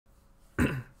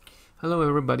Hello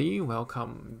everybody,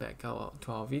 welcome back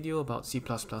to our video about C++ for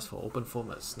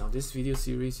OpenFOAMers. Now this video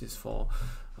series is for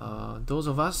those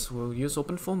of us who will use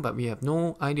OpenFOAM but we have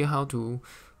no idea how to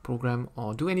program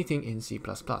or do anything in C++.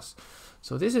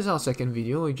 So this is our second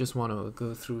video. We just want to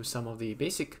go through some of the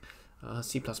basic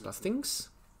C++ things.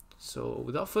 So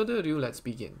without further ado, let's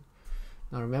begin.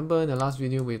 Now remember in the last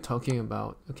video we were talking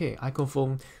about, okay,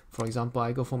 OpenFOAM, for example,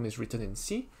 OpenFOAM is written in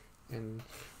C, and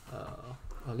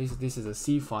at least this is a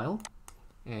C file,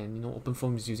 and you know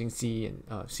OpenFOAM is using C and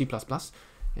C++,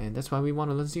 and that's why we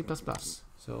want to learn C++.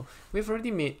 So we've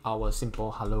already made our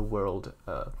simple hello world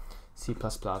C++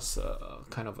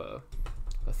 kind of a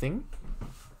thing,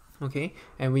 okay,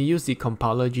 and we use the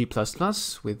compiler G++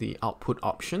 with the output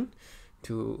option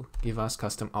to give us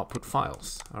custom output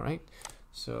files. All right,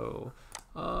 so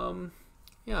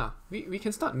yeah, we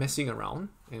can start messing around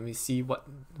and we see what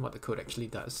the code actually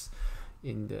does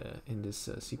in this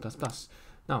C++.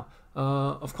 Now,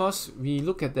 of course, we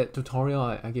look at that tutorial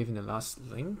I gave in the last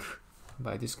link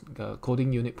by this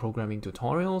coding unit programming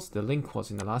tutorials. The link was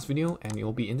in the last video and it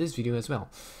will be in this video as well.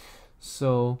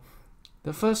 So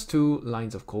the first two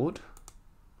lines of code,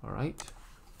 all right,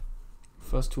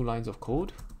 first two lines of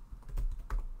code.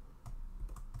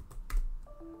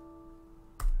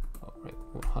 All right,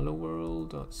 hello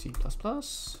world.c++.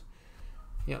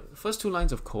 Yeah, first two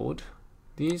lines of code.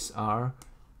 These are,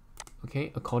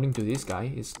 okay, according to this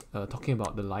guy, is talking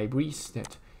about the libraries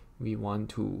that we want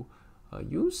to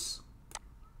use.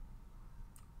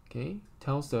 Okay,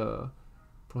 tells the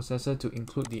processor to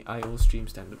include the IO stream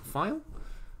standard file,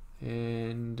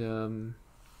 and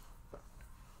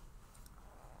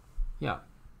yeah,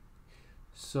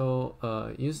 so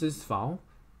use this file,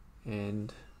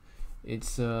 and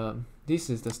it's this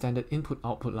is the standard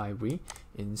input-output library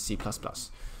in C++.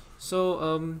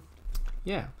 So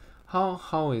yeah,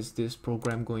 how is this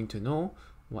program going to know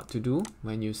what to do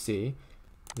when you say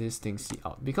this thing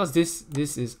cout? Because this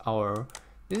is our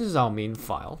main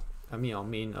file. I mean our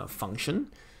main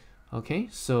function. Okay,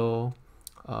 so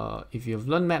if you've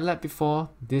learned MATLAB before,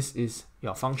 this is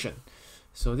your function.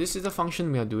 So this is the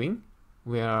function we are doing.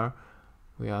 We are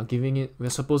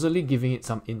supposedly giving it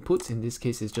some inputs. In this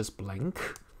case, it's just blank,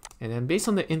 and then based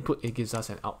on the input, it gives us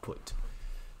an output.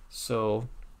 So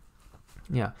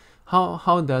yeah,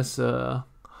 how is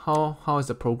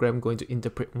the program going to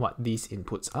interpret what these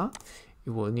inputs are? It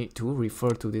will need to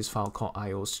refer to this file called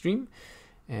IOStream,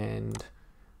 and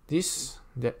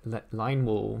that line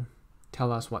will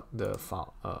tell us what the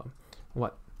file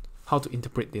how to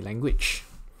interpret the language.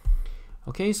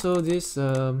 Okay, so this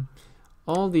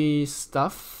all the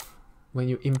stuff, when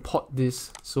you import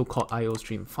this so-called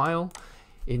IOStream file,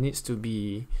 it needs to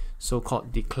be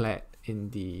so-called declared in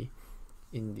the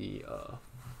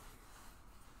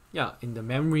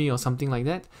memory or something like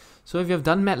that. So if you have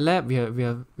done MATLAB,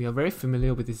 we are very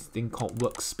familiar with this thing called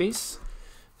workspace.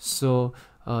 So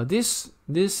this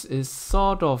is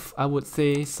sort of, I would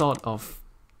say, sort of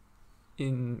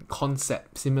in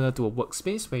concept similar to a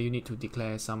workspace, where you need to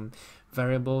declare some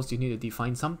variables, you need to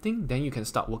define something, then you can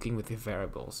start working with the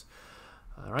variables.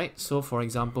 All right, so for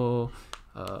example,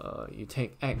 you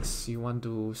take x, you want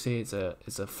to say it's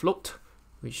a float,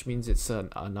 which means it's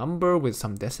a number with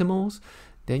some decimals.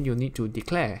 Then you need to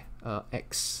declare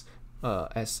x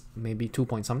as maybe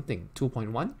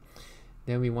 2.1.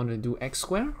 Then we want to do x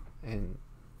squared, and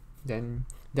then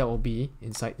that will be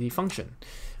inside the function.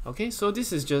 Okay, so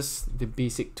this is just the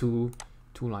basic two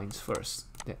lines first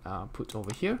that are put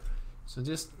over here. So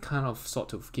just kind of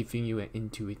sort of giving you an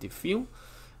intuitive feel.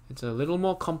 It's a little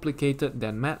more complicated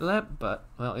than MATLAB, but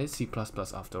well, it's C++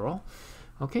 after all.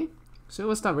 Okay, so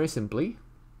we'll start very simply.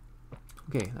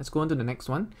 Okay, let's go on to the next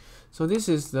one. So this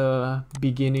is the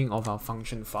beginning of our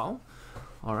function file.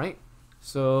 All right,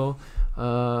 so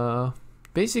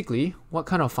basically, what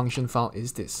kind of function file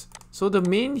is this? So the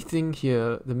main thing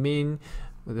here,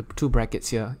 the two brackets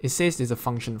here, it says it's a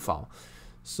function file.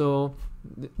 So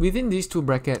within these two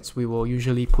brackets, we will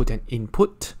usually put an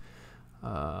input,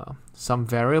 some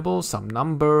variable, some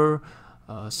number,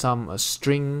 some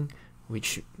string,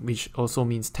 which also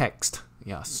means text.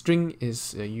 Yeah, string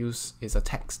is a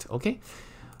text. Okay,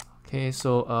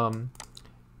 so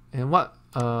and what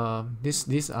these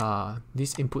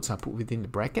inputs are put within the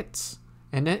brackets,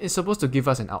 and then it's supposed to give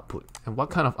us an output. And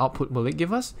what kind of output will it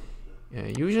give us?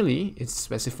 Usually it's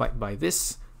specified by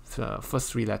this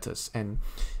first three letters, and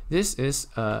this is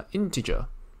integer.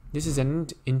 This is an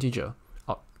integer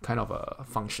kind of a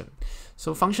function.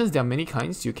 So functions, there are many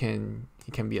kinds. It can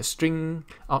be a string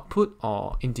output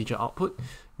or integer output,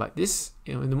 but this,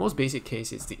 in the most basic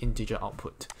case, it's the integer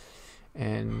output.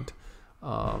 And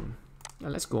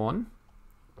let's go on.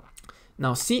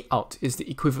 Now cout is the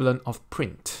equivalent of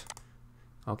print.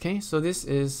 Okay, so this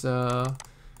is it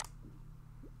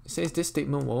says this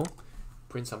statement will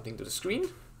print something to the screen.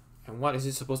 And what is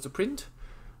it supposed to print?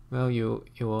 Well, you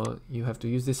have to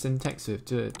use this syntax with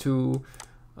two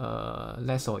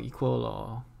less or equal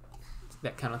or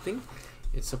that kind of thing.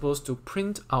 It's supposed to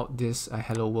print out this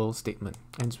hello world statement,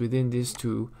 and it's within these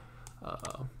two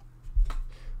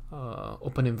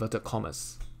open inverted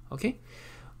commas. Okay,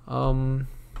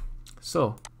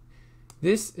 so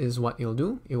this is what it'll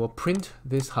do. It will print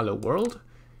this hello world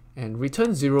and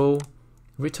return 0.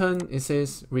 Return, it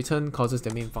says return causes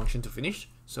the main function to finish.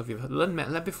 So if you've learned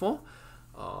MATLAB before,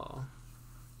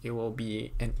 it will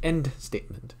be an end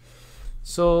statement.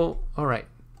 So all right,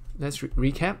 let's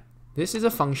recap. This is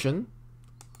a function.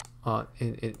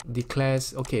 It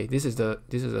declares, okay, this is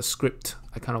a script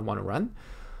I kind of want to run.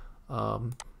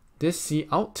 This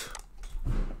cout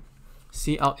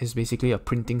is basically a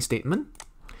printing statement,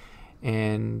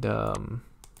 and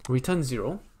return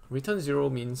 0. Return 0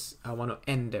 means I want to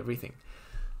end everything.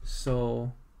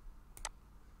 So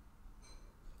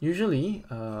usually,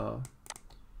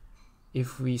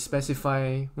 if we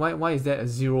specify why is there a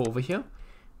 0 over here?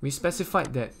 We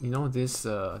specified that, you know, this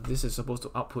is supposed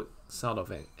to output sort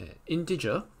of an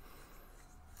integer.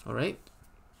 All right,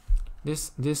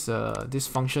 this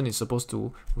function is supposed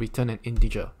to return an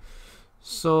integer.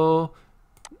 So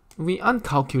we aren't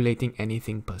calculating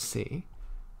anything per se,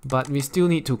 but we still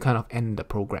need to kind of end the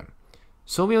program.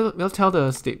 So we'll tell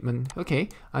the statement, okay,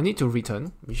 I need to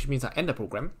return, which means I end the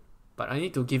program, but I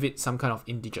need to give it some kind of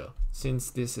integer, since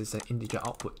this is an integer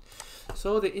output.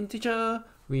 So the integer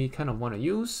we kind of want to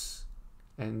use,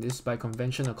 and this by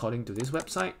convention according to this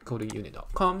website,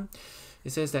 codingunit.com,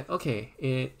 it says that, okay,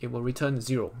 it will return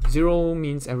 0. 0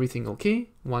 means everything okay,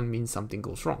 1 means something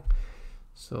goes wrong.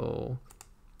 So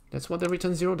that's what the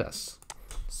return 0 does.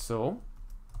 So,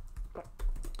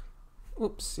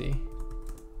 oopsie,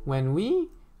 when we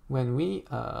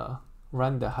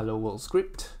run the hello world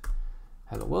script,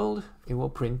 hello world, it will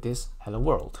print this hello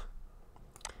world.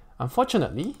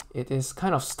 Unfortunately, it is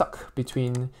kind of stuck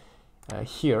between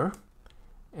here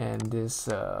and this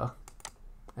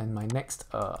and my next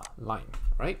line,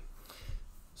 right?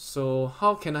 So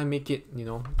how can I make it, you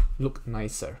know, look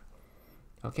nicer?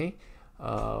 Okay,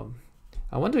 I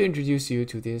want to introduce you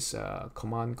to this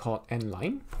command called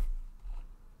endline.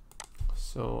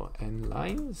 So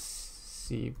endline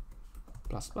C++.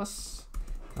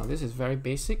 Now this is very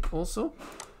basic also.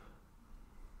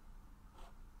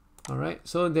 All right,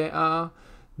 so there are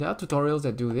tutorials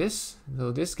that do this.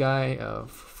 So this guy,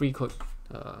 free code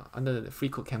under the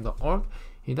freecodecamp.org,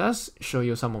 he does show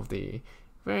you some of the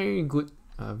very good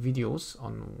videos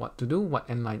on what to do, what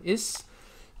endline is.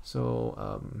 So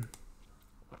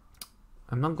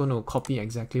I'm not going to copy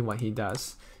exactly what he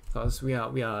does, because we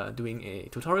are doing a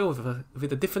tutorial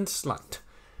with a different slide.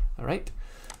 All right.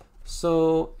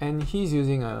 So, and he's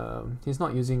using he's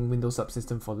not using Windows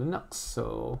subsystem for Linux,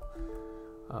 so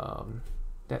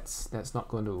that's not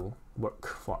going to work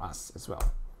for us as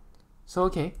well. So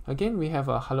okay, again we have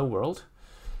a hello world,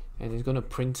 and it's going to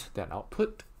print that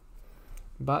output.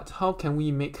 But how can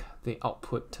we make the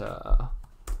output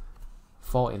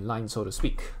fall in line, so to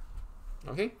speak?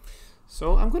 Okay,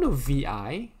 so I'm going to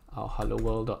vi our hello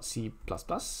world.c++.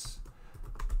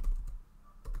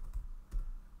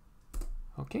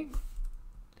 Okay,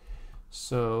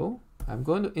 so I'm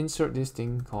going to insert this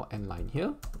thing called endline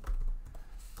here.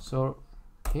 So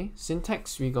okay,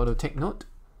 syntax, we got to take note.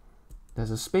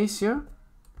 There's a space here,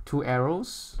 2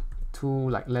 arrows, 2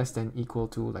 like less than equal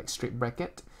to like straight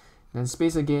bracket, then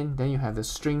space again, then you have the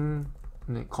string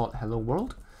called hello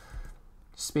world,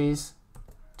 space,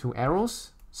 2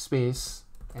 arrows, space,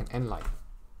 and endline.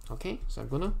 Okay, so I'm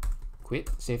gonna quit,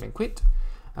 save and quit.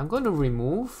 I'm going to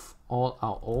remove all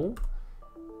our O,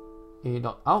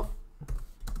 a.out,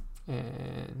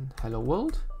 and hello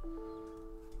world.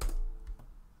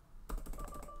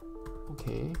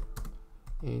 Okay,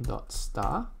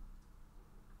 a.star.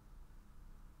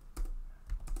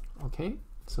 Okay,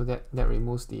 so that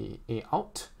removes the a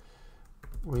out.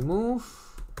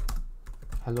 Remove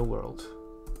hello world.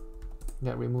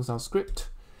 That removes our script.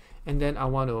 And then I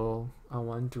want to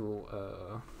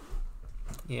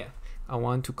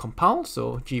compile.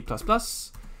 So g++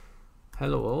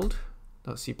 hello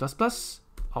world.c++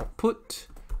 output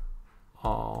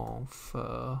of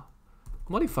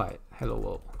modified hello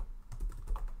world.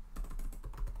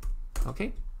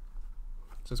 Okay,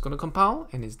 so it's going to compile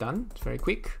and it's done. It's very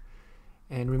quick.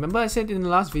 And remember, I said in the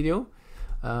last video,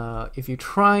 if you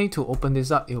try to open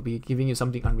this up, it'll be giving you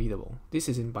something unreadable. This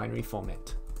is in binary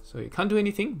format, so you can't do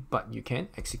anything, but you can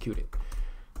execute it.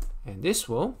 And this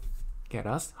will get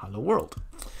us hello world.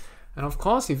 And of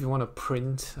course, if you want to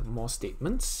print more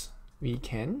statements, we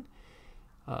can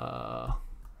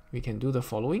do the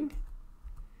following.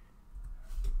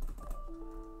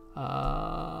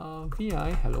 Vi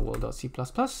hello world.c++,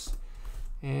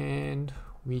 and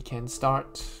we can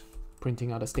start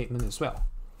printing out a statement as well.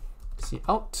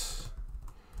 Cout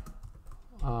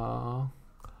I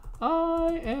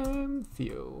am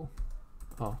Theo,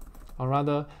 or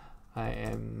rather I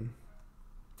am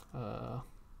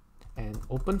an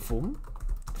OpenFOAM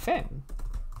fan.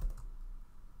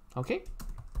 Okay,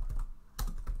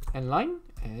 and line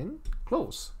and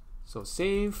close. So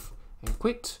save and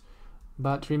quit.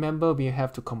 But remember, we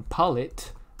have to compile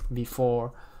it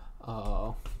before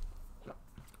we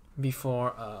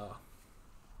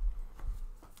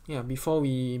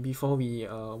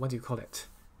what do you call it,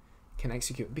 can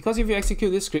execute. Because if you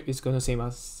execute this script, it's going to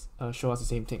show us the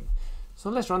same thing. So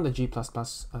let's run the G++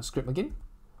 script again.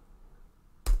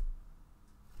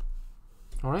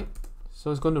 All right, so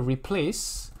it's going to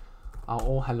replace our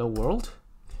old hello world,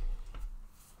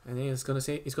 and then it's going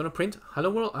to print hello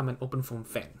world, I'm an OpenFOAM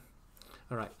fan.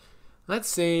 All right, let's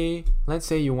say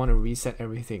you want to reset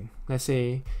everything. Let's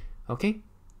say, okay,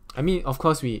 I mean, of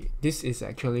course, this is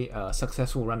actually a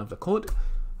successful run of the code.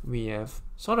 We have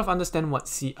sort of understand what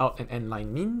cout and endl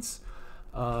means,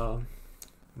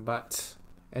 but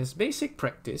as basic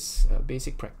practice,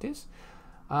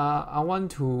 I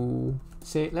want to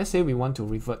say, let's say we want to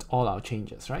revert all our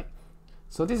changes, right?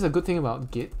 So this is a good thing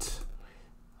about Git.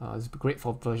 It's great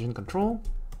for version control.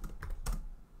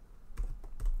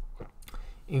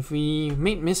 If we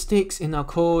made mistakes in our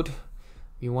code,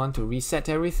 we want to reset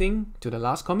everything to the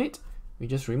last commit, we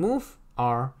just remove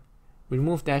 -r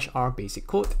basic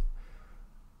code.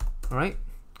 All right,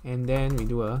 and then we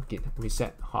do a git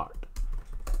reset hard,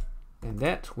 and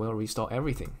that will restore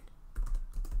everything.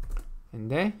 And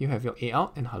there you have your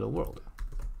out and hello world,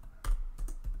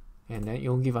 and then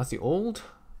it'll give us the old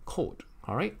code.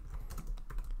 All right,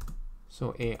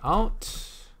 so out,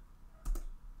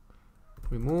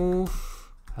 remove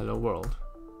hello world.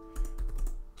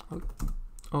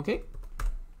 Okay,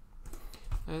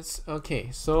 that's okay.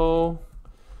 So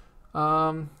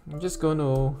I'm just going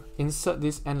to insert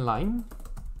this end line,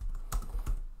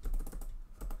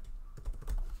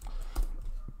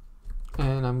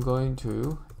 and I'm going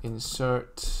to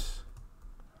insert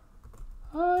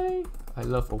I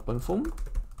love OpenFOAM,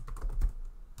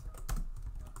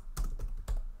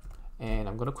 and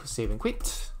I'm going to save and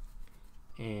quit,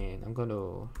 and I'm going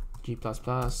to G++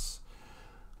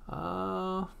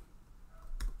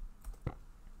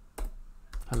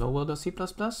 hello world.c++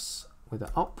 with the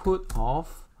output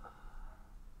of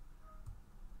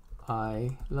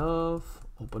I love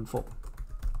OpenFOAM.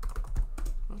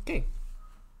 Okay.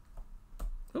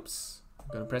 Oops. I'm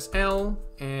gonna press L,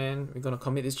 and we're gonna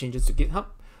commit these changes to GitHub.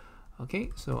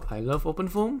 Okay, so I love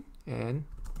OpenFOAM, and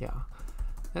yeah,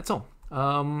 that's all.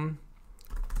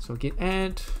 So git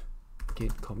add,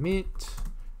 git commit,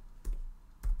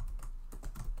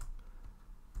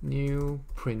 new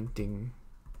printing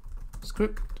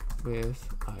script with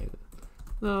I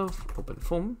love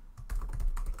OpenFOAM.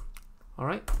 All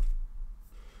right,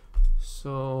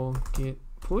 so git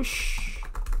push.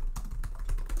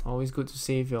 Always good to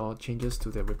save your changes to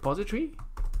the repository.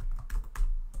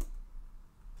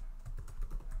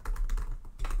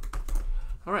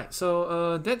 All right,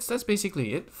 so that's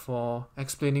basically it for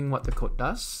explaining what the code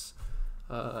does.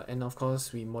 And of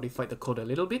course, we modified the code a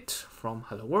little bit from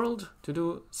hello world to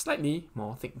do slightly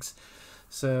more things.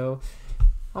 So,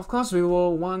 of course, we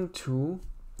will want to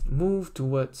move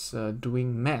towards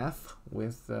doing math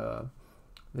with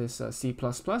this C++.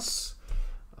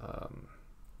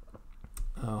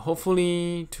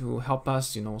 Hopefully to help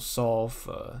us, solve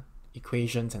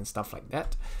equations and stuff like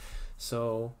that.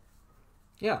 So,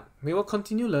 yeah, we will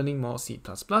continue learning more C++.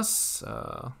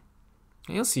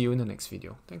 And I'll see you in the next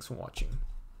video. Thanks for watching.